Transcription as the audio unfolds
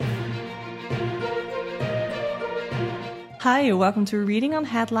Hi, welcome to Reading on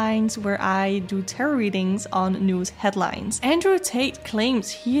Headlines, where I do tarot readings on news headlines. Andrew Tate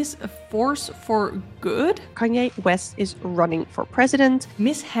claims he is a force for good. Kanye West is running for president.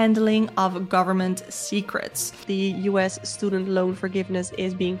 Mishandling of government secrets. The US student loan forgiveness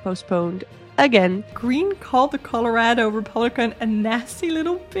is being postponed again. Green called the Colorado Republican a nasty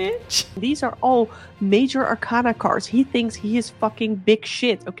little bitch. These are all major arcana cards. He thinks he is fucking big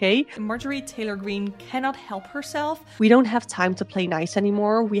shit, okay? Marjorie Taylor Greene cannot help herself. We don't have time to play nice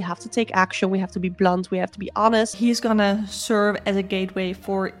anymore. We have to take action. We have to be blunt. We have to be honest. He's gonna serve as a gateway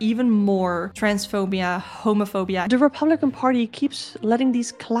for even more transphobia, homophobia. The Republican Party keeps letting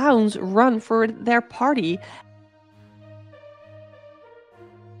these clowns run for their party,